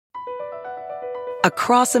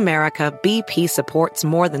Across America, BP supports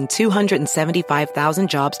more than 275,000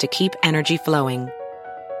 jobs to keep energy flowing.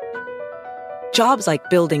 Jobs like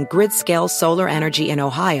building grid-scale solar energy in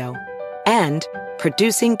Ohio and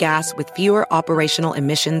producing gas with fewer operational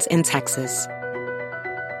emissions in Texas.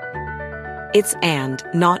 It's and,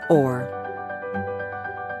 not or.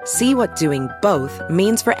 See what doing both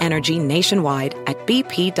means for energy nationwide at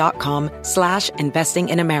bp.com/investing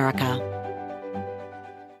in America.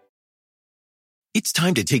 It's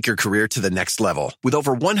time to take your career to the next level. With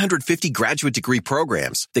over 150 graduate degree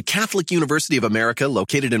programs, the Catholic University of America,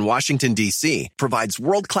 located in Washington, D.C., provides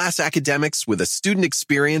world-class academics with a student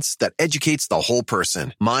experience that educates the whole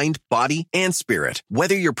person, mind, body, and spirit.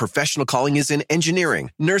 Whether your professional calling is in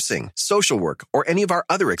engineering, nursing, social work, or any of our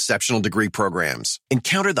other exceptional degree programs,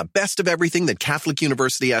 encounter the best of everything that Catholic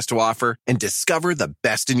University has to offer and discover the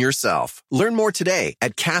best in yourself. Learn more today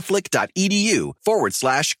at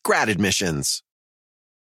catholic.edu/grad admissions.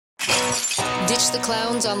 Ditch the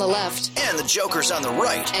clowns on the left and the jokers on the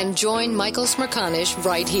right, and join Michael Smerconish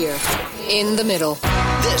right here in the middle.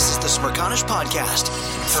 This is the Smerconish Podcast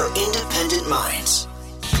for independent minds.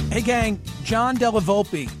 Hey gang, John Della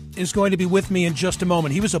Volpe is going to be with me in just a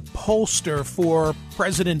moment. He was a pollster for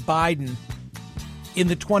President Biden in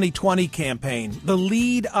the 2020 campaign. The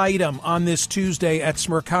lead item on this Tuesday at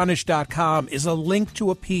Smerconish.com is a link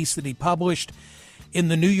to a piece that he published in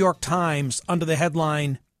the New York Times under the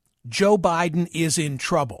headline, Joe Biden is in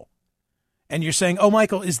trouble. And you're saying, oh,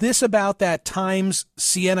 Michael, is this about that Times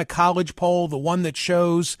Siena College poll, the one that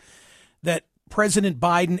shows that President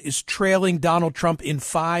Biden is trailing Donald Trump in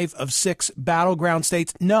 5 of 6 battleground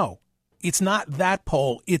states? No, it's not that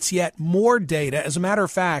poll. It's yet more data. As a matter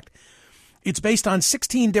of fact, it's based on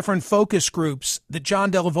 16 different focus groups that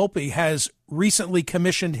John Della Volpe has recently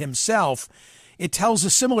commissioned himself. It tells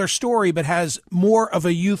a similar story, but has more of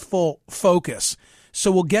a youthful focus. So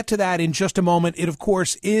we'll get to that in just a moment. It, of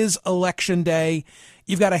course, is Election Day.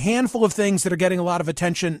 You've got a handful of things that are getting a lot of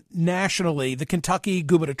attention nationally. The Kentucky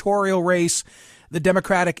gubernatorial race. The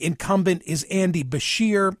Democratic incumbent is Andy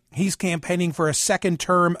Beshear. He's campaigning for a second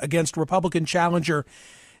term against Republican challenger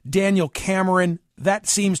Daniel Cameron. That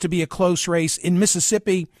seems to be a close race. In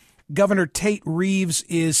Mississippi, Governor Tate Reeves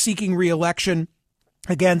is seeking re-election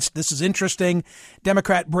against, this is interesting,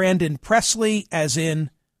 Democrat Brandon Presley, as in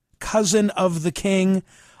cousin of the king.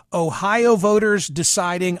 Ohio voters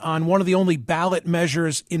deciding on one of the only ballot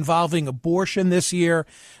measures involving abortion this year.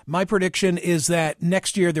 My prediction is that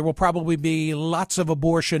next year there will probably be lots of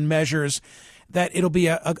abortion measures, that it'll be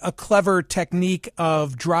a clever technique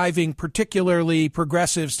of driving particularly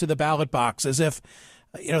progressives to the ballot box, as if,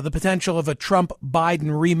 you know, the potential of a Trump-Biden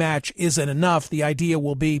rematch isn't enough. The idea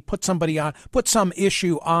will be put some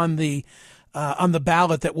issue on the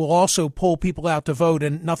ballot that will also pull people out to vote,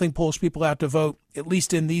 and nothing pulls people out to vote, at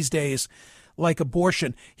least in these days, like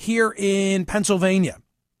abortion. Here in Pennsylvania,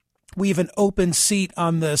 we have an open seat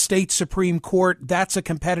on the state Supreme Court. That's a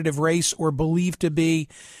competitive race, or believed to be,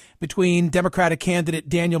 between Democratic candidate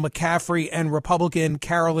Daniel McCaffrey and Republican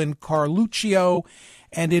Carolyn Carluccio.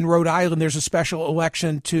 And in Rhode Island, there's a special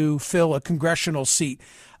election to fill a congressional seat.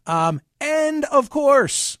 And, of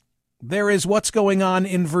course, there is what's going on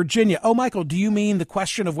in Virginia. Oh, Michael, do you mean the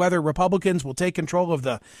question of whether Republicans will take control of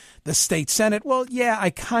the state Senate? Well, yeah, I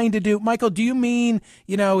kind of do. Michael, do you mean,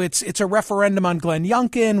 you know, it's a referendum on Glenn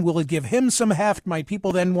Youngkin? Will it give him some heft? Might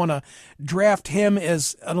people then want to draft him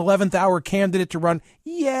as an 11th hour candidate to run?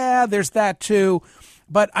 Yeah, there's that too.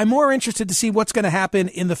 But I'm more interested to see what's going to happen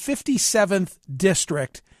in the 57th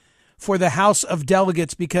district for the House of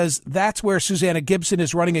Delegates, because that's where Susanna Gibson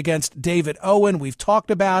is running against David Owen. We've talked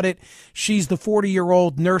about it. She's the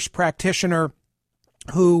 40-year-old nurse practitioner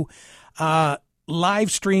who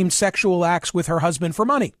live streamed sexual acts with her husband for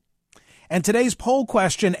money. And today's poll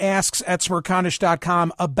question asks at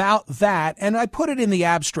Smerconish.com about that, and I put it in the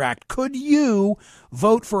abstract. Could you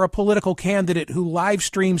vote for a political candidate who live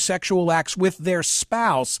streams sexual acts with their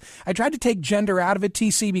spouse? I tried to take gender out of it,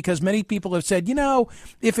 TC, because many people have said, you know,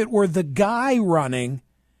 if it were the guy running,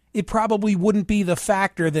 it probably wouldn't be the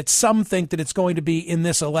factor that some think that it's going to be in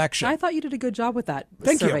this election. I thought you did a good job with that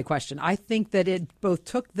survey question. I think that it both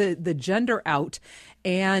took the gender out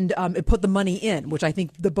and it put the money in, which I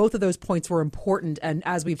think both of those points were important. And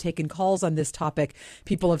as we've taken calls on this topic,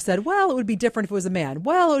 people have said, well, it would be different if it was a man.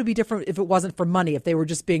 Well, it would be different if it wasn't for money, if they were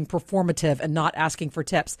just being performative and not asking for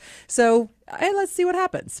tips. So let's see what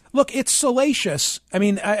happens. Look, it's salacious. I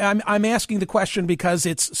mean, I'm asking the question because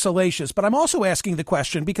it's salacious, but I'm also asking the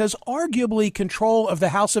question because arguably control of the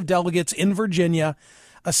House of Delegates in Virginia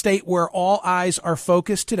a state where all eyes are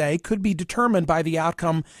focused today, could be determined by the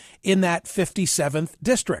outcome in that 57th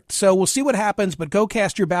district. So we'll see what happens, but go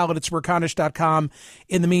cast your ballot at smerconish.com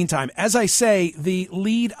in the meantime. As I say, the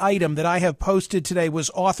lead item that I have posted today was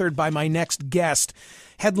authored by my next guest.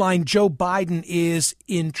 Headline, Joe Biden is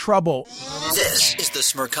in trouble. This is the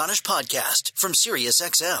Smerconish Podcast from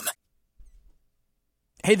SiriusXM.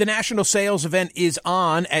 Hey, the national sales event is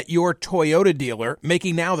on at your Toyota dealer,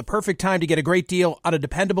 making now the perfect time to get a great deal on a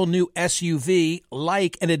dependable new SUV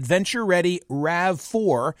like an adventure-ready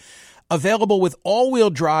RAV4. Available with all-wheel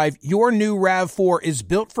drive, your new RAV4 is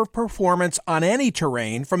built for performance on any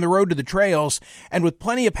terrain, from the road to the trails, and with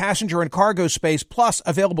plenty of passenger and cargo space, plus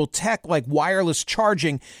available tech like wireless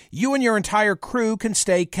charging, you and your entire crew can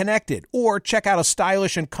stay connected. Or check out a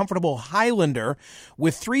stylish and comfortable Highlander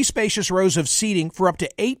with 3 spacious rows of seating for up to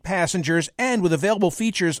 8 passengers and with available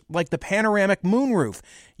features like the panoramic moonroof.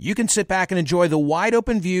 You can sit back and enjoy the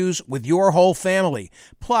wide-open views with your whole family.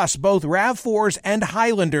 Plus, both RAV4s and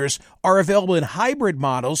Highlanders are available in hybrid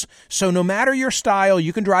models, so no matter your style,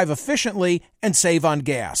 you can drive efficiently and save on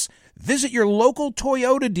gas. Visit your local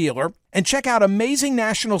Toyota dealer and check out amazing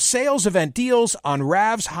national sales event deals on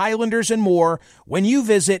RAVs, Highlanders, and more when you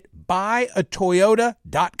visit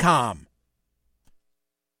buyatoyota.com.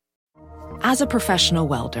 As a professional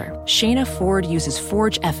welder, Shayna Ford uses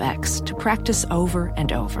Forge FX to practice over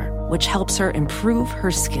and over, which helps her improve her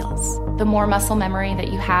skills. The more muscle memory that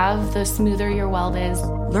you have, the smoother your weld is.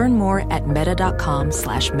 Learn more at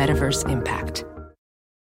meta.com/metaverse impact.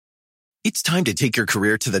 It's time to take your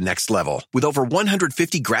career to the next level. With over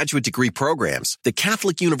 150 graduate degree programs, the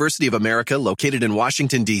Catholic University of America, located in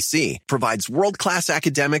Washington, D.C., provides world-class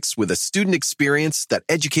academics with a student experience that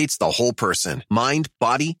educates the whole person, mind,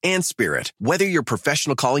 body, and spirit. Whether your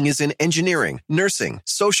professional calling is in engineering, nursing,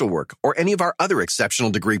 social work, or any of our other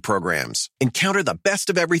exceptional degree programs, encounter the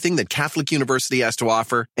best of everything that Catholic University has to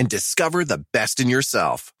offer and discover the best in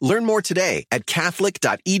yourself. Learn more today at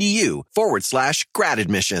catholic.edu/grad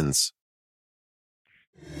admissions.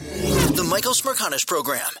 The Michael Smerconish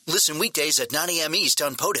Program. Listen weekdays at 9 a.m. East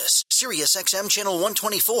on POTUS, SiriusXM Channel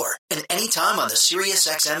 124, and anytime on the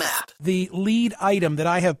SiriusXM app. The lead item that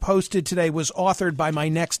I have posted today was authored by my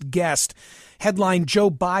next guest. Headline,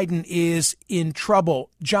 Joe Biden is in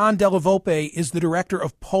trouble. John Della Volpe is the director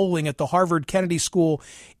of polling at the Harvard Kennedy School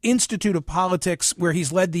Institute of Politics, where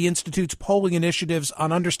he's led the Institute's polling initiatives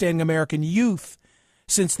on understanding American youth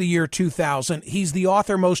since the year 2000. He's the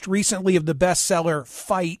author most recently of the bestseller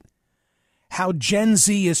Fight: How Gen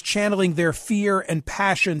Z is Channeling Their Fear and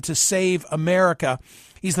Passion to Save America.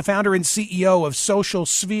 He's the founder and CEO of Social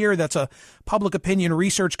Sphere. That's a public opinion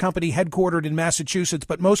research company headquartered in Massachusetts.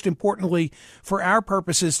 But most importantly, for our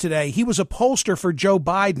purposes today, he was a pollster for Joe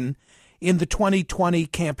Biden in the 2020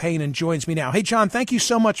 campaign and joins me now. Hey, John, thank you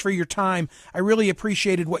so much for your time. I really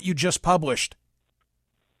appreciated what you just published.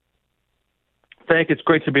 Thank you. It's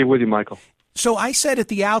great to be with you, Michael. So I said at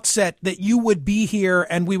the outset that you would be here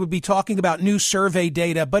and we would be talking about new survey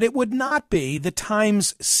data, but it would not be the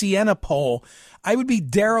Times Siena poll. I would be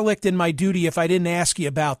derelict in my duty if I didn't ask you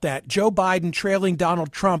about that. Joe Biden trailing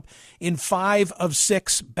Donald Trump in 5 of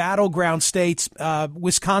 6 battleground states,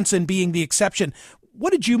 Wisconsin being the exception.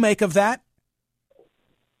 What did you make of that?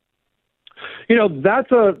 You know, we've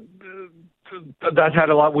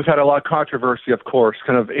had a lot of controversy, of course,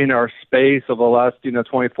 kind of in our space of the last,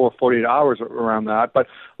 24, 48 hours around that. But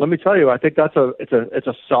let me tell you, I think it's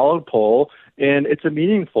a solid poll and it's a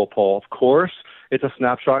meaningful poll. Of course, it's a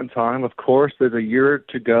snapshot in time. Of course, there's a year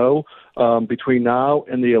to go between now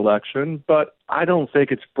and the election. But I don't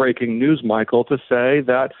think it's breaking news, Michael, to say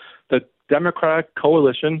that the Democratic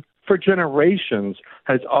coalition for generations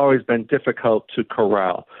has always been difficult to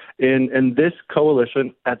corral. In this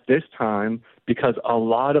coalition at this time, because a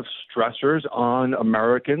lot of stressors on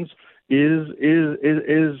Americans is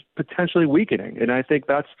potentially weakening. And I think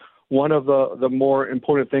that's one of the more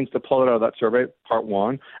important things to pull out of that survey, part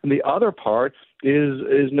one. And the other part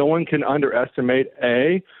is no one can underestimate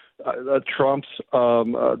Trump's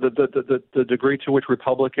the degree to which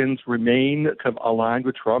Republicans remain kind of aligned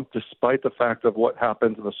with Trump, despite the fact of what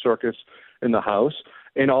happens in the circus in the House,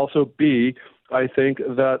 and also B, I think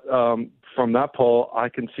that from that poll I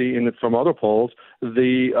can see, and from other polls,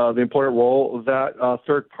 the important role that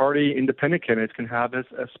third-party independent candidates can have as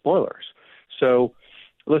spoilers. So,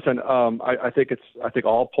 listen, I think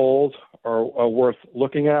all polls are worth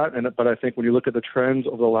looking at, but I think when you look at the trends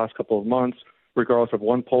over the last couple of months, regardless of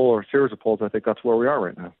one poll or a series of polls, I think that's where we are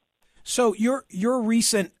right now. So your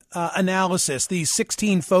recent analysis, these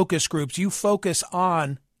 16 focus groups, you focus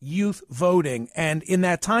on youth voting. And in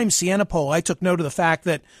that Times Siena poll, I took note of the fact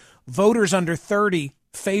that voters under 30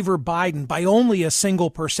 favor Biden by only a single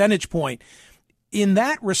percentage point. In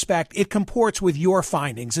that respect, it comports with your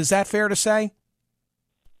findings. Is that fair to say?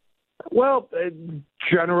 Well,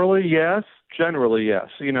 generally, yes. Generally, yes.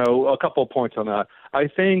 A couple of points on that. I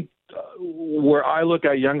think where I look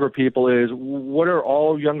at younger people is, what are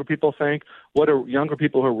all younger people think? What are younger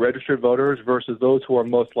people who are registered voters versus those who are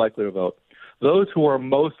most likely to vote? Those who are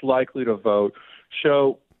most likely to vote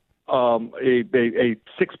show a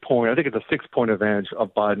 6-point, I think it's a 6-point advantage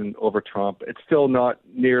of Biden over Trump. It's still not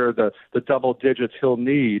near the double digits he'll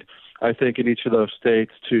need, I think, in each of those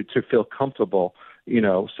states to feel comfortable.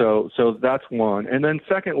 So that's one. And then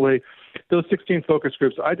secondly, those 16 focus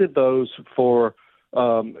groups, I did those for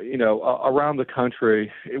around the country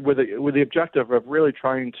with the objective of really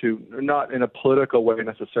trying to, not in a political way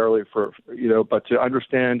necessarily but to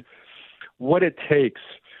understand what it takes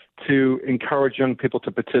to encourage young people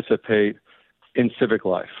to participate in civic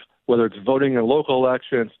life, whether it's voting in local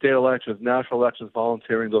elections, state elections, national elections,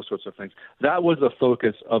 volunteering, those sorts of things. That was the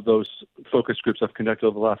focus of those focus groups I've conducted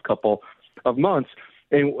over the last couple of months.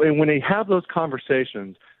 And when they have those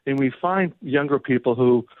conversations, and we find younger people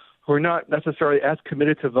who are not necessarily as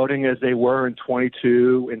committed to voting as they were in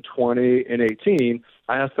 22, in 20, and 18,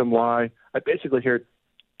 I ask them why. I basically hear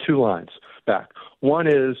 2 lines back. One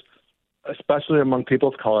is, especially among people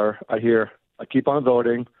of color, I hear, I keep on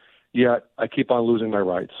voting, yet I keep on losing my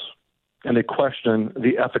rights. And they question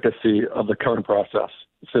the efficacy of the current process,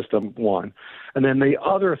 system, one. And then the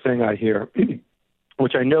other thing I hear,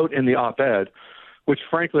 which I note in the op-ed, which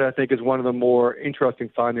frankly I think is one of the more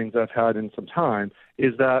interesting findings I've had in some time,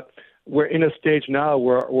 is that we're in a stage now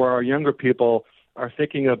where our younger people are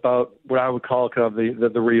thinking about what I would call kind of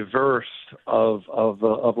the reverse of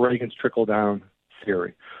Reagan's trickle-down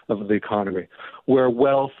theory of the economy, where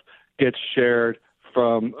wealth gets shared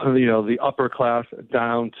from the upper class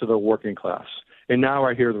down to the working class. And now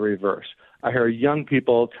I hear the reverse. I hear young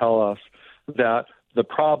people tell us that the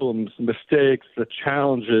problems, mistakes, the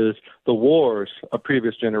challenges, the wars of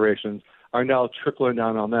previous generations are now trickling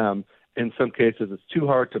down on them. In some cases, it's too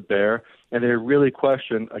hard to bear, and they really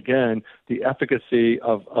question, again, the efficacy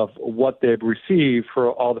of what they've received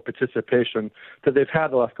for all the participation that they've had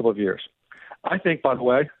the last couple of years. I think, by the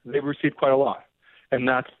way, they've received quite a lot, and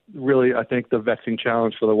that's really, I think, the vexing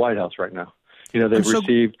challenge for the White House right now. They've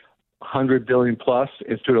received $100 billion plus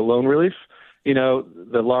in student loan relief,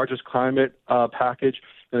 the largest climate package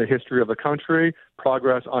in the history of the country,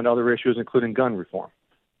 progress on other issues, including gun reform.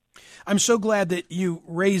 I'm so glad that you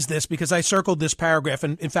raised this because I circled this paragraph.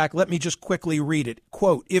 And in fact, let me just quickly read it.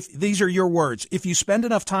 Quote, if these are your words, if you spend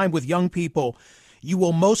enough time with young people, you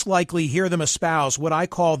will most likely hear them espouse what I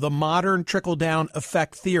call the modern trickle-down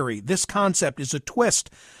effect theory. This concept is a twist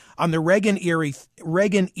on the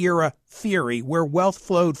Reagan-era theory where wealth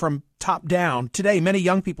flowed from top down. Today, many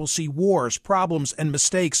young people see wars, problems, and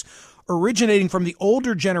mistakes originating from the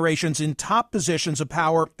older generations in top positions of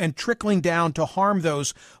power and trickling down to harm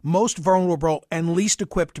those most vulnerable and least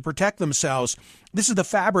equipped to protect themselves. This is the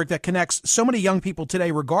fabric that connects so many young people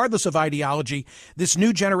today, regardless of ideology. This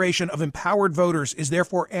new generation of empowered voters is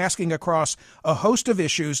therefore asking across a host of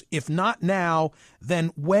issues, if not now,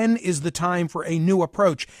 then when is the time for a new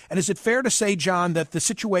approach? And is it fair to say, John, that the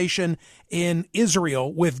situation in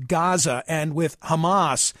Israel with Gaza and with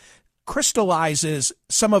Hamas crystallizes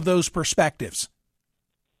some of those perspectives?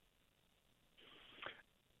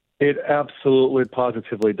 It absolutely,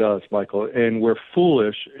 positively does, Michael. And we're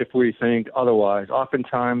foolish if we think otherwise.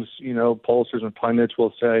 Oftentimes, pollsters and pundits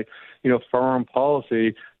will say, foreign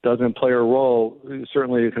policy doesn't play a role,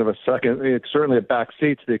 certainly kind of certainly a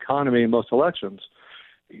backseat to the economy in most elections.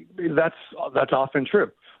 That's often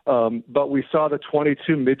true. But we saw the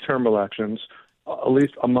 22 midterm elections, at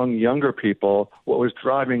least among younger people, what was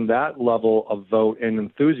driving that level of vote and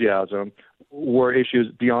enthusiasm were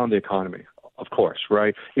issues beyond the economy, of course,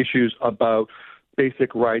 right? Issues about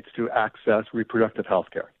basic rights to access reproductive health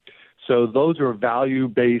care. So those are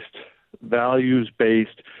values-based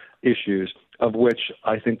issues of which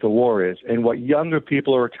I think the war is. And what younger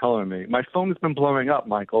people are telling me, my phone has been blowing up,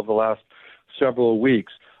 Michael, over the last several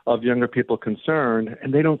weeks of younger people concerned,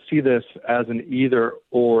 and they don't see this as an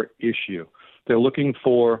either-or issue. They're looking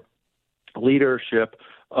for leadership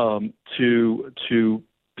to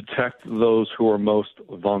protect those who are most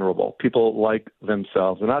vulnerable, people like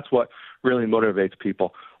themselves. And that's what really motivates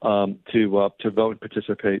people to vote and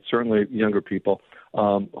participate, certainly younger people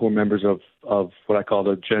who are members of what I call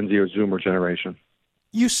the Gen Z or Zoomer generation.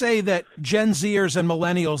 You say that Gen Zers and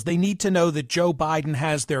millennials, they need to know that Joe Biden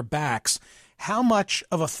has their backs. How much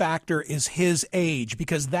of a factor is his age?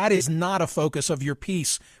 Because that is not a focus of your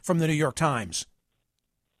piece from the New York Times.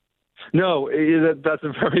 No, that's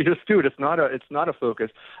very astute. It's not a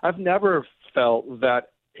focus. I've never felt that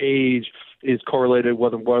age is correlated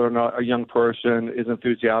with whether or not a young person is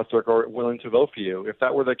enthusiastic or willing to vote for you. If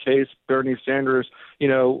that were the case, Bernie Sanders,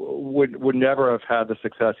 would never have had the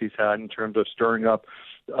success he's had in terms of stirring up,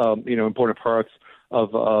 important parts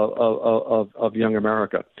of young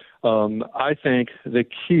America. I think the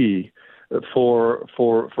key for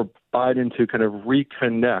Biden to kind of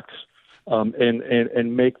reconnect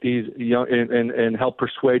and make these young and help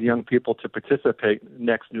persuade young people to participate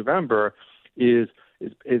next November is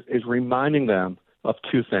reminding them of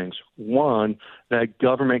two things. One, that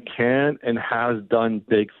government can and has done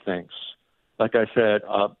big things. Like I said,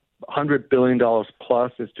 $100 billion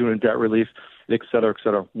plus is doing debt relief, et cetera, et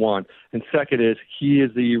cetera. One. And second is he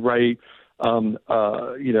is the right,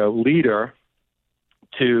 leader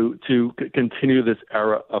to continue this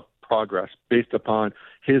era of progress based upon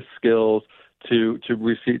his skills to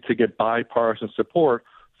get bipartisan support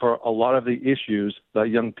for a lot of the issues that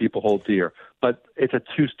young people hold dear. But it's a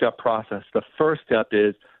two-step process. The first step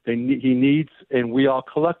is he needs, and we all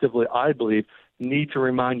collectively, I believe, need to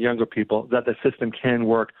remind younger people that the system can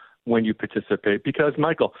work when you participate. Because,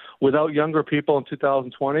 Michael, without younger people in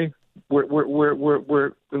 2020,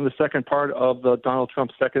 we're in the second part of the Donald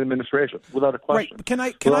Trump second administration, without a question.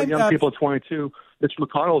 Right. Without young people at 22, Mitch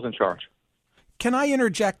McConnell's in charge. Can I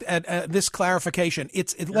interject at this clarification?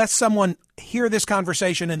 It lets someone hear this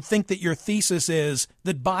conversation and think that your thesis is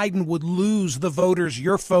that Biden would lose the voters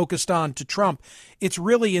you're focused on to Trump. It's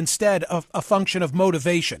really instead a function of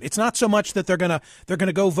motivation. It's not so much that they're gonna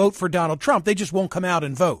go vote for Donald Trump. They just won't come out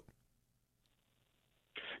and vote.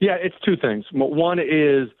 Yeah, it's two things. One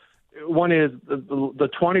is the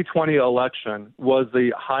 2020 election was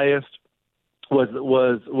the highest. Was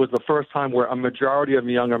the first time where a majority of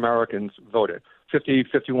young Americans voted, 50,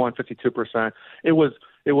 51, 52%. It was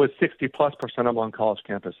 60+% among college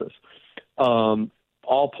campuses.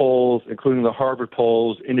 All polls, including the Harvard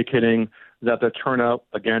polls, indicating that the turnout,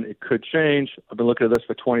 again, it could change. I've been looking at this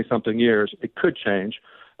for 20-something years. It could change.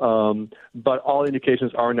 But all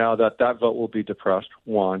indications are now that vote will be depressed,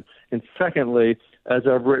 one. And secondly, as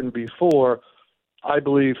I've written before, I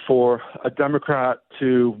believe for a Democrat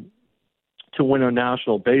to win on a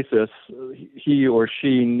national basis, he or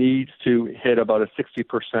she needs to hit about a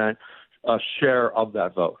 60% share of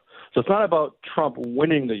that vote. So it's not about Trump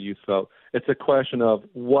winning the youth vote. It's a question of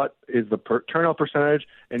what is the turnout percentage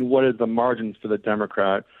and what is the margins for the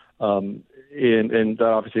Democrat. And that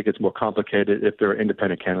obviously gets more complicated if there are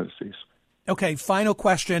independent candidacies. Okay, final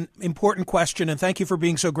question, important question, and thank you for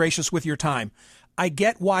being so gracious with your time. I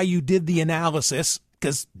get why you did the analysis,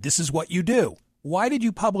 because this is what you do. Why did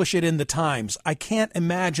you publish it in the Times? I can't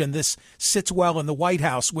imagine this sits well in the White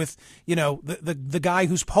House with, the guy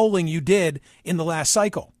whose polling you did in the last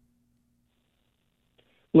cycle.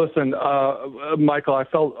 Listen, Michael, I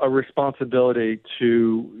felt a responsibility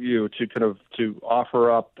to offer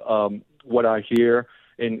up what I hear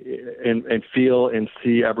and feel and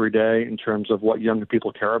see every day in terms of what young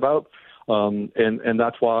people care about, and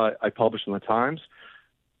that's why I published in the Times.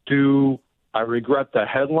 Do I regret the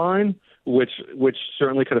headline, which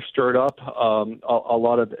certainly could have stirred up a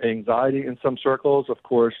lot of anxiety in some circles? Of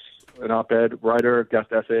course, an op-ed writer,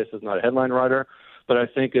 guest essayist, is not a headline writer. But I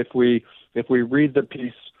think if we read the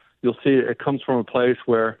piece, you'll see it comes from a place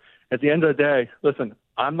where, at the end of the day, listen,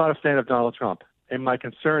 I'm not a fan of Donald Trump. And my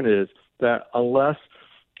concern is that unless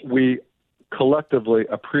we collectively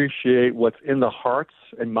appreciate what's in the hearts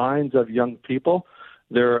and minds of young people,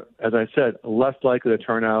 they're, as I said, less likely to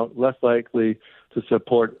turn out, less likely to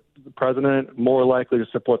support the president, more likely to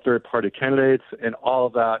support third-party candidates, and all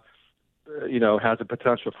of that, has a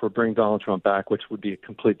potential for bringing Donald Trump back, which would be a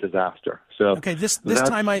complete disaster. So okay, that's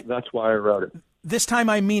why I wrote it. This time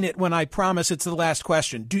I mean it when I promise it's the last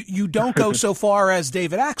question. You don't go so far as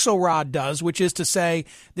David Axelrod does, which is to say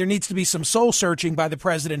there needs to be some soul searching by the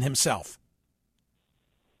president himself.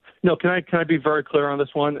 No, can I be very clear on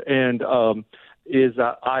this one? And is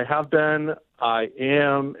that I have been, I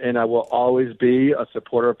am, and I will always be a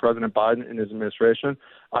supporter of President Biden and his administration.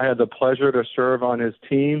 I had the pleasure to serve on his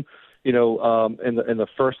team, in the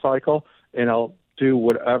first cycle, and I'll do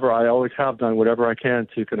whatever I always have done, whatever I can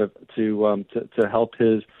to kind of to help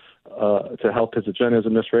his agenda, his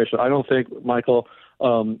administration. I don't think, Michael,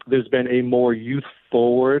 there's been a more youth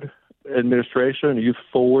forward administration, youth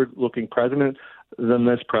forward looking president than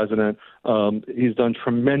this president. He's done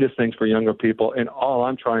tremendous things for younger people, and all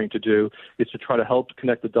I'm trying to do is to try to help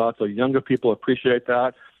connect the dots so younger people appreciate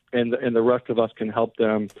that, and the rest of us can help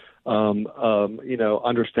them,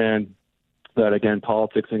 understand that, again,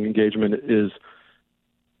 politics and engagement is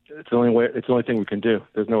it's the only way. It's the only thing we can do.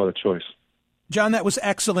 There's no other choice. John, that was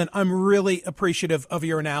excellent. I'm really appreciative of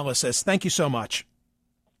your analysis. Thank you so much.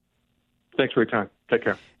 Thanks for your time. Take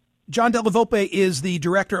care. John Della Volpe is the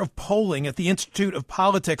director of polling at the Institute of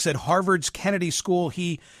Politics at Harvard's Kennedy School.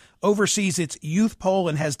 He oversees its youth poll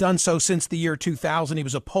and has done so since the year 2000. He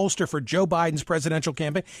was a pollster for Joe Biden's presidential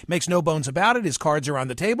campaign. Makes no bones about it. His cards are on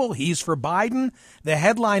the table. He's for Biden. The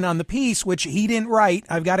headline on the piece, which he didn't write,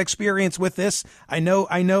 I've got experience with this. I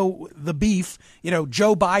know the beef.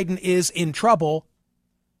 Joe Biden is in trouble.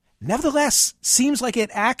 Nevertheless, seems like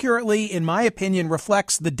it accurately, in my opinion,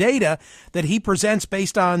 reflects the data that he presents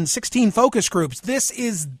based on 16 focus groups. This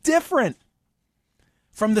is different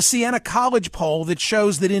from the Siena College poll that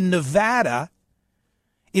shows that in Nevada,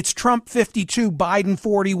 it's Trump 52, Biden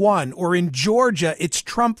 41, or in Georgia, it's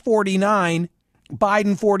Trump 49,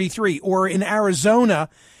 Biden 43, or in Arizona,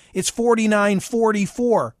 it's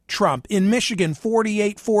 49-44 Trump. In Michigan,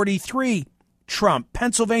 48-43 Trump.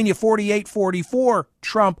 Pennsylvania, 48-44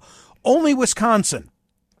 Trump. Only Wisconsin,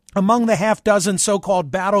 among the half dozen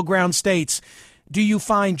so-called battleground states, do you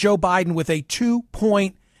find Joe Biden with a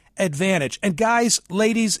 2-point advantage. And guys,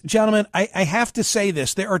 ladies, gentlemen, I have to say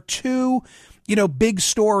this. There are two, big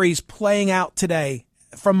stories playing out today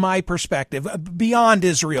from my perspective, beyond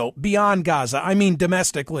Israel, beyond Gaza. I mean,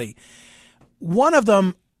 domestically. One of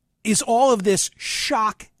them is all of this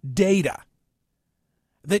shock data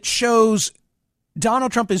that shows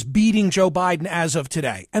Donald Trump is beating Joe Biden as of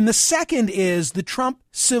today. And the second is the Trump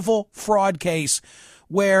civil fraud case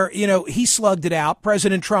where, he slugged it out,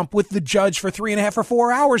 President Trump, with the judge for 3.5 or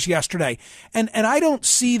 4 hours yesterday. And I don't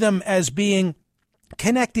see them as being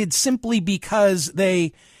connected simply because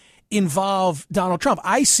they involve Donald Trump.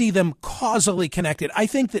 I see them causally connected. I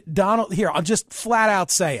think that I'll just flat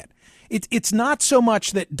out say it. It's not so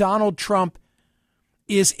much that Donald Trump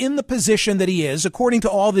is in the position that he is, according to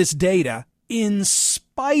all this data, in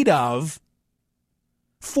spite of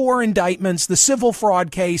 4 indictments, the civil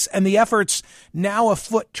fraud case, and the efforts now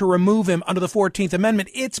afoot to remove him under the 14th Amendment.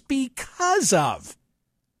 It's because of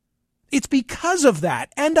that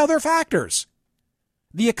and other factors.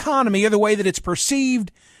 The economy, or the way that it's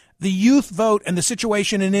perceived, the youth vote, and the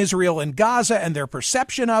situation in Israel and Gaza and their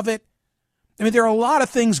perception of it. I mean, there are a lot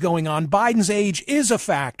of things going on. Biden's age is a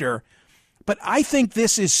factor, but I think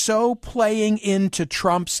this is so playing into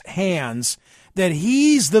Trump's hands that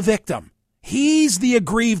he's the victim. He's the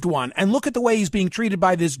aggrieved one. And look at the way he's being treated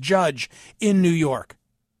by this judge in New York.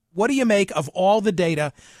 What do you make of all the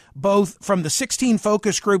data, both from the 16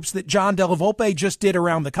 focus groups that John Della Volpe just did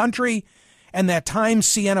around the country and that Times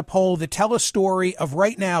Siena poll that tell a story of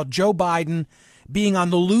right now Joe Biden being on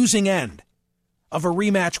the losing end of a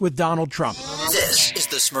rematch with Donald Trump? This is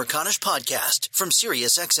the Smirconish Podcast from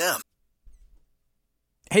SiriusXM.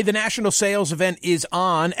 Hey, the national sales event is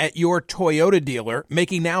on at your Toyota dealer,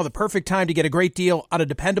 making now the perfect time to get a great deal on a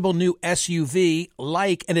dependable new SUV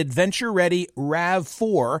like an adventure-ready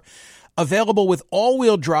RAV4. Available with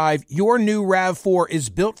all-wheel drive, your new RAV4 is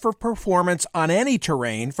built for performance on any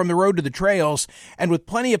terrain, from the road to the trails, and with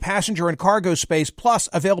plenty of passenger and cargo space, plus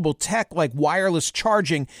available tech like wireless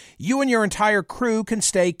charging, you and your entire crew can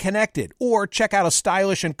stay connected. Or check out a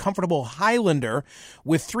stylish and comfortable Highlander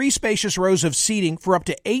with 3 spacious rows of seating for up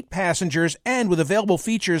to 8 passengers and with available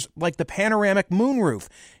features like the panoramic moonroof.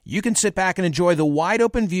 You can sit back and enjoy the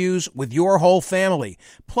wide-open views with your whole family.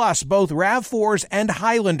 Plus, both RAV4s and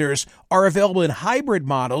Highlanders are available in hybrid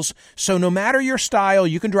models, so no matter your style,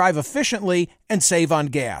 you can drive efficiently and save on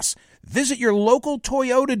gas. Visit your local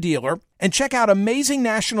Toyota dealer and check out amazing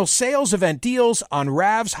national sales event deals on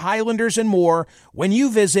RAVs, Highlanders, and more when you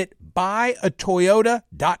visit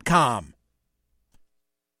buyatoyota.com.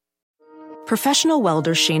 Professional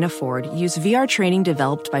welder Shayna Ford used VR training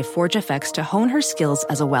developed by ForgeFX to hone her skills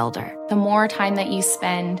as a welder. The more time that you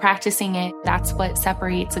spend practicing it, that's what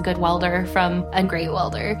separates a good welder from a great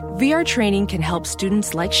welder. VR training can help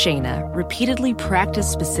students like Shayna repeatedly practice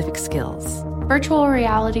specific skills. Virtual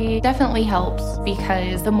reality definitely helps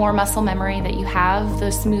because the more muscle memory that you have,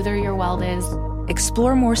 the smoother your weld is.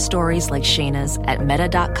 Explore more stories like Shayna's at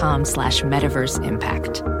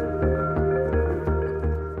meta.com/metaverseimpact.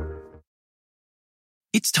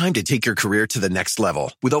 It's time to take your career to the next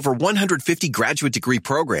level. With over 150 graduate degree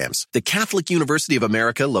programs, the Catholic University of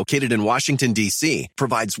America, located in Washington, D.C.,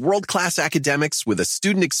 provides world-class academics with a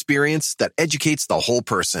student experience that educates the whole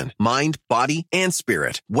person, mind, body, and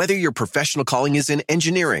spirit. Whether your professional calling is in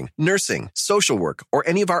engineering, nursing, social work, or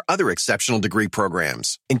any of our other exceptional degree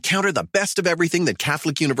programs, encounter the best of everything that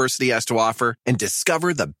Catholic University has to offer and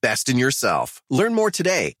discover the best in yourself. Learn more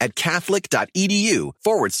today at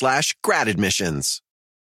catholic.edu/grad admissions.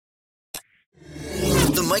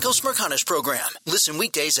 The Michael Smerconish Program. Listen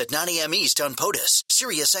weekdays at 9 a.m. East on POTUS,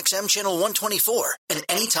 SiriusXM Channel 124, and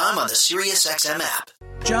anytime on the SiriusXM app.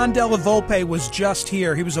 John Della Volpe was just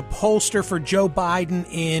here. He was a pollster for Joe Biden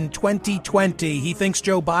in 2020. He thinks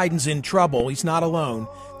Joe Biden's in trouble. He's not alone.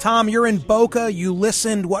 Tom, you're in Boca. You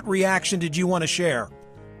listened. What reaction did you want to share?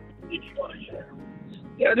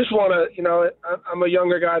 Yeah, I just want to, I'm a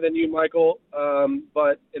younger guy than you, Michael,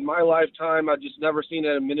 but in my lifetime, I've just never seen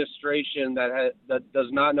an administration that does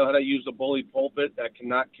not know how to use the bully pulpit, that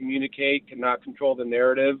cannot communicate, cannot control the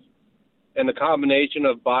narrative. And the combination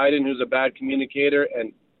of Biden, who's a bad communicator,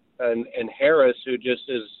 and Harris, who just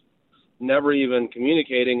is never even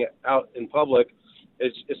communicating out in public,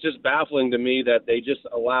 it's just baffling to me that they just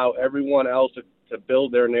allow everyone else to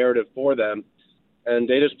build their narrative for them, and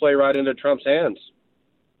they just play right into Trump's hands.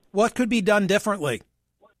 What could be done differently?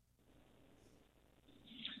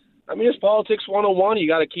 I mean, it's politics 101. You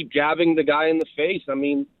got to keep jabbing the guy in the face. I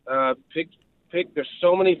mean, there's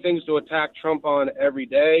so many things to attack Trump on every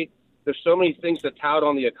day. There's so many things to tout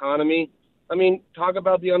on the economy. I mean, talk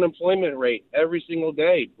about the unemployment rate every single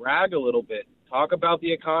day. Brag a little bit. Talk about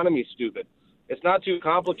the economy, stupid. It's not too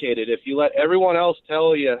complicated. If you let everyone else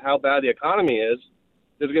tell you how bad the economy is,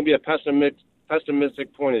 there's going to be a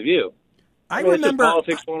pessimistic point of view. I mean, remember it's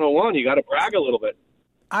politics 101. You got to brag a little bit.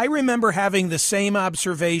 I remember having the same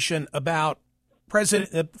observation about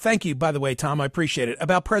President. Thank you, by the way, Tom. I appreciate it.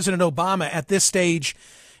 About President Obama at this stage,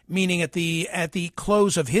 meaning at the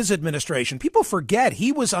close of his administration. People forget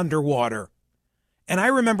he was underwater. And I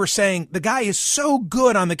remember saying the guy is so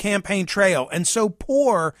good on the campaign trail and so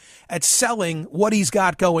poor at selling what he's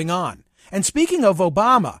got going on. And speaking of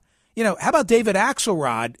Obama, how about David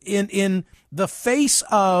Axelrod in the face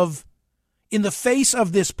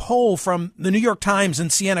of this poll from the New York Times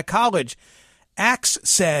and Siena College? Axe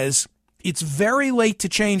says it's very late to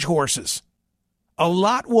change horses. A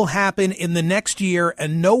lot will happen in the next year,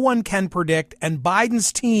 and no one can predict. And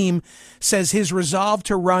Biden's team says his resolve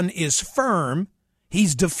to run is firm.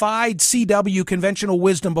 He's defied CW conventional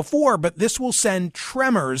wisdom before, but this will send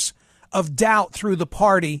tremors of doubt through the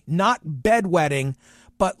party, not bedwetting,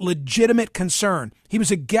 but legitimate concern. He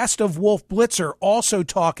was a guest of Wolf Blitzer, also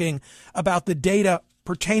talking about the data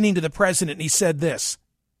pertaining to the president. And he said this.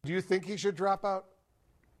 Do you think he should drop out?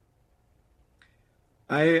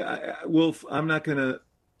 Wolf,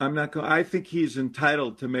 I think he's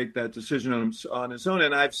entitled to make that decision on his own.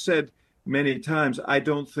 And I've said many times, I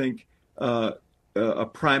don't think a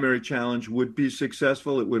primary challenge would be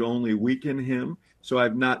successful. It would only weaken him. So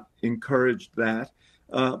I've not encouraged that.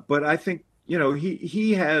 But I think,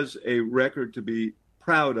 he has a record to be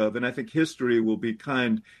proud of. And I think history will be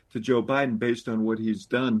kind to Joe Biden based on what he's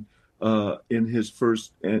done in his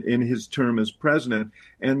term as president.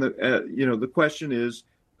 And the question is,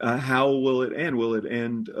 how will it end? Will it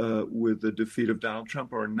end with the defeat of Donald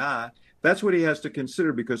Trump or not? That's what he has to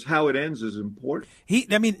consider, because how it ends is important.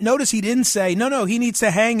 Notice he didn't say, no, he needs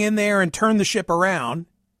to hang in there and turn the ship around.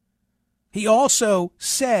 He also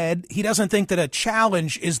said he doesn't think that a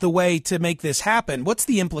challenge is the way to make this happen. What's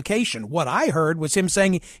the implication? What I heard was him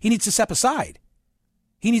saying he needs to step aside.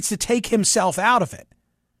 He needs to take himself out of it.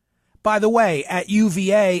 By the way, at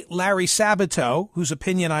UVA, Larry Sabato, whose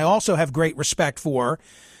opinion I also have great respect for,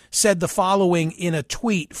 said the following in a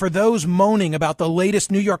tweet: for those moaning about the latest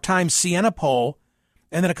New York Times Siena poll,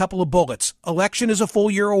 and then a couple of bullets. Election is a full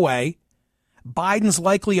year away. Biden's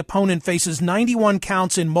likely opponent faces 91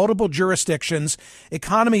 counts in multiple jurisdictions.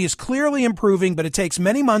 Economy is clearly improving, but it takes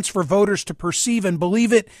many months for voters to perceive and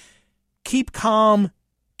believe it. Keep calm,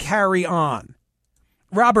 carry on.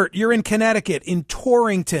 Robert, you're in Connecticut, in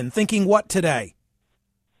Torrington, thinking what today?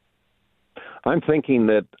 I'm thinking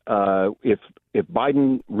that if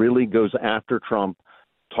Biden really goes after Trump,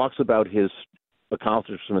 talks about his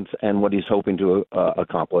accomplishments and what he's hoping to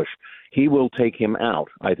accomplish, he will take him out.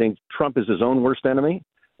 I think Trump is his own worst enemy,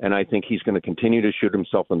 and I think he's going to continue to shoot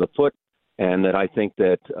himself in the foot, and that I think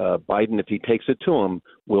that Biden, if he takes it to him,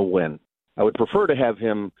 will win. I would prefer to have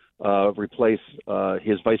him replace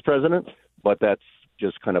his vice president, but that's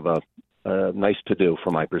just kind of a nice to do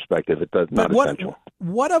from my perspective. It's not essential.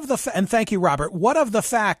 And thank you, Robert. What of the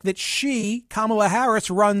fact that Kamala Harris,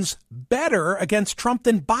 runs better against Trump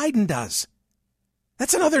than Biden does?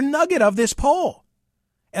 That's another nugget of this poll.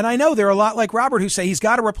 And I know there are a lot like Robert who say he's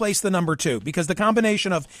got to replace the number two, because the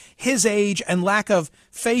combination of his age and lack of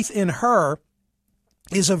faith in her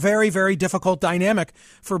is a very, very difficult dynamic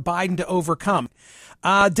for Biden to overcome.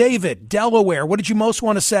 David, Delaware, what did you most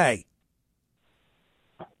want to say?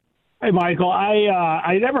 Hey, Michael,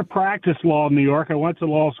 I never practiced law in New York. I went to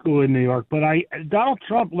law school in New York, but Donald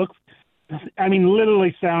Trump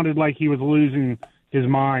literally sounded like he was losing his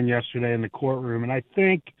mind yesterday in the courtroom. And I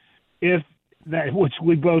think if that, which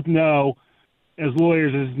we both know as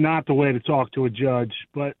lawyers is not the way to talk to a judge,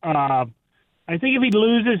 but I think if he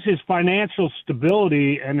loses his financial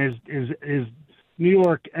stability and his New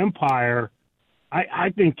York empire, I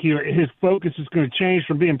think his focus is going to change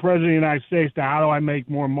from being president of the United States to how do I make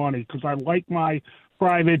more money, because I like my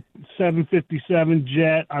private 757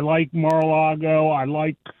 jet. I like Mar-a-Lago. I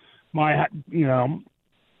like my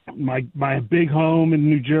my big home in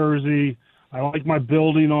New Jersey. I like my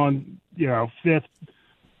building on 5th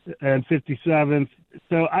and 57th.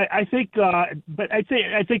 So I think, but I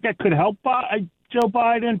think that could help Joe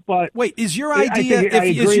Biden. But wait, is your idea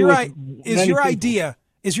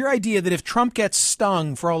that if Trump gets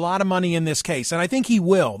stung for a lot of money in this case, and I think he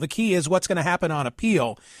will, the key is what's going to happen on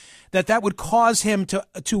appeal, that would cause him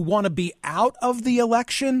to want to be out of the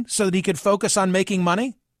election so that he could focus on making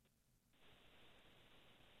money?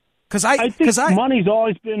 I think money's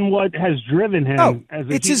always been what has driven him as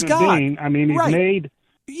a human being. I mean, he's made.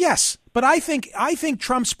 Yes, but I think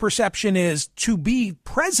Trump's perception is to be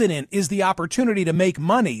president is the opportunity to make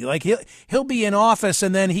money. Like he'll be in office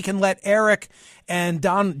and then he can let Eric and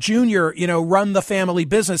Don Jr., run the family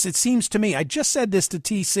business. It seems to me, I just said this to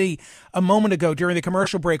TC a moment ago during the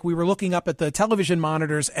commercial break. We were looking up at the television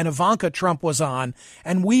monitors and Ivanka Trump was on,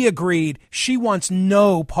 and we agreed she wants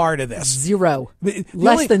no part of this. Zero.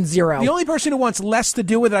 Less than zero. The only person who wants less to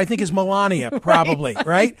do with it, I think, is Melania, probably,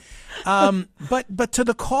 right? But to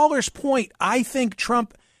the caller's point, I think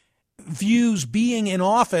Trump views being in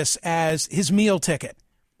office as his meal ticket.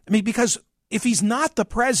 I mean, because if he's not the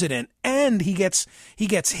president and he gets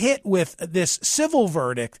hit with this civil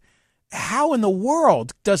verdict, how in the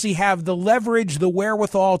world does he have the leverage, the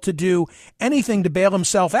wherewithal to do anything to bail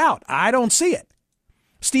himself out? I don't see it.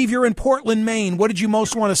 Steve, you're in Portland, Maine. What did you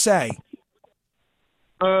most want to say?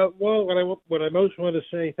 Well, what I most want to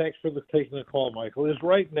say, thanks for taking the call, Michael, is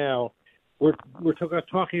right now we're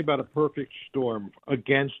talking about a perfect storm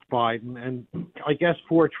against Biden and I guess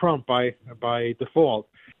for Trump by default.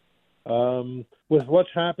 With what's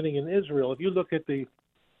happening in Israel, if you look at the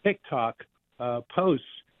TikTok posts,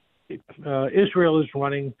 Israel is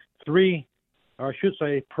running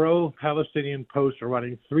pro-Palestinian posts are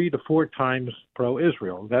running 3 to 4 times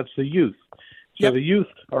pro-Israel. That's the youth. So the youth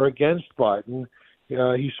are against Biden.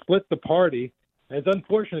 He split the party. And it's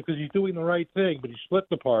unfortunate because he's doing the right thing, but he split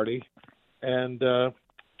the party. And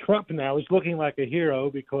Trump now is looking like a hero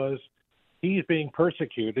because he's being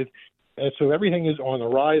persecuted. And so everything is on the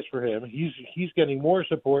rise for him. He's getting more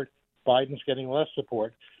support. Biden's getting less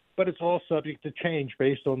support. But it's all subject to change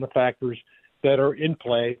based on the factors that are in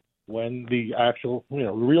play when the actual,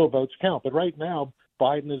 real votes count. But right now,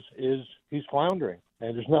 Biden he's floundering,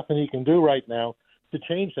 and there's nothing he can do right now to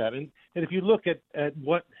change that. And if you look at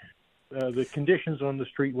what the conditions on the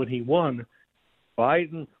street when he won,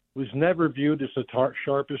 Biden was never viewed as the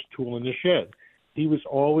sharpest tool in the shed. He was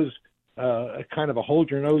always a kind of a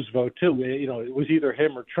hold your nose vote too. It was either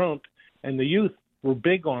him or Trump, and the youth were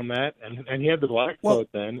big on that, and he had the black vote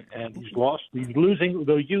then, and he's losing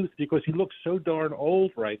the youth because he looks so darn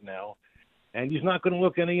old right now, and he's not going to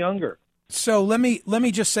look any younger. So let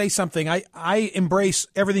me just say something. I embrace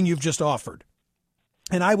everything you've just offered,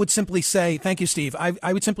 and I would simply say, thank you, Steve.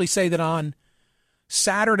 I would simply say that on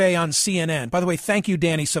Saturday on CNN. By the way, thank you,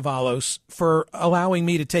 Danny Savalos, for allowing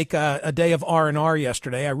me to take a day of R&R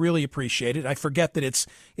yesterday. I really appreciate it. I forget that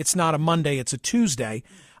it's not a Monday, it's a Tuesday.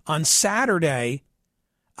 On Saturday,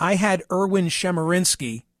 I had Erwin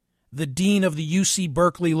Chemerinsky, the dean of the UC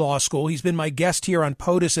Berkeley Law School. He's been my guest here on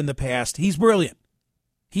POTUS in the past. He's brilliant.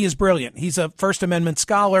 He is brilliant. He's a First Amendment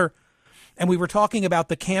scholar, and we were talking about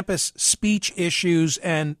the campus speech issues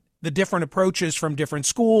and the different approaches from different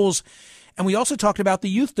schools. And we also talked about the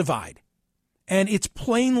youth divide. And it's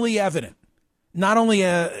plainly evident, not only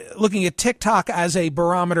looking at TikTok as a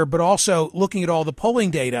barometer, but also looking at all the polling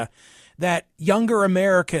data, that younger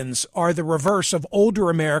Americans are the reverse of older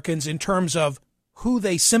Americans in terms of who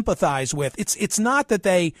they sympathize with. It's not that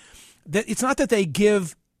they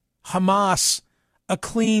give Hamas a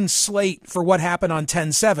clean slate for what happened on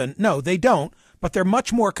 10/7. No, they don't. But they're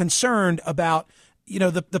much more concerned about,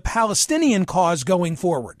 the Palestinian cause going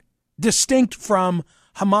forward, distinct from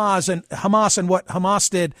Hamas and what Hamas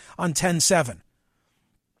did on 10/7.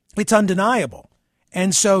 It's undeniable.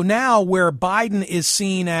 And so now where Biden is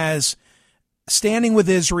seen as standing with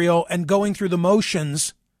Israel and going through the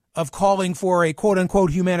motions of calling for a quote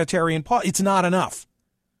unquote humanitarian pause, it's not enough.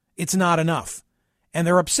 It's not enough. And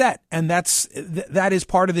they're upset. And that is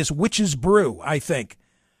part of this witch's brew, I think,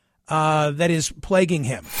 that is plaguing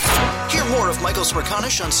him. Hear more of Michael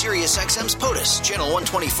Smerconish on Sirius XM's POTUS, Channel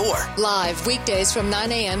 124. Live weekdays from 9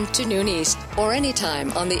 a.m. to noon East or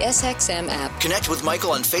anytime on the SXM app. Connect with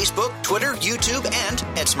Michael on Facebook, Twitter, YouTube, and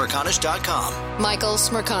at Smerconish.com. Michael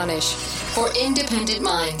Smerconish, for independent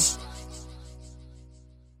minds.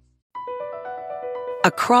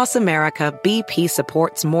 Across America, BP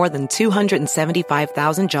supports more than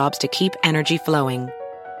 275,000 jobs to keep energy flowing.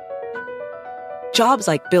 Jobs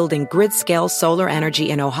like building grid-scale solar energy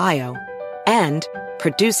in Ohio and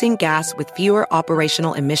producing gas with fewer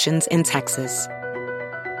operational emissions in Texas.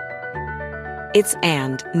 It's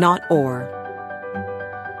and, not or.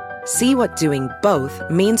 See what doing both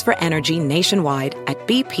means for energy nationwide at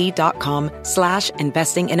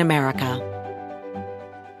bp.com/investing in America.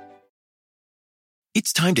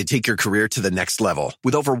 It's time to take your career to the next level.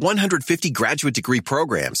 With over 150 graduate degree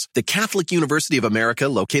programs, the Catholic University of America,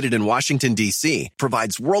 located in Washington, D.C.,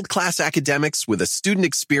 provides world-class academics with a student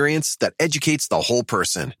experience that educates the whole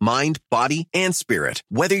person, mind, body, and spirit.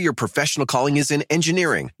 Whether your professional calling is in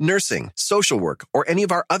engineering, nursing, social work, or any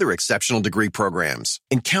of our other exceptional degree programs,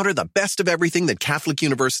 encounter the best of everything that Catholic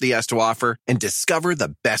University has to offer and discover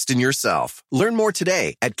the best in yourself. Learn more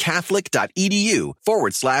today at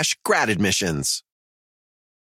catholic.edu/grad admissions.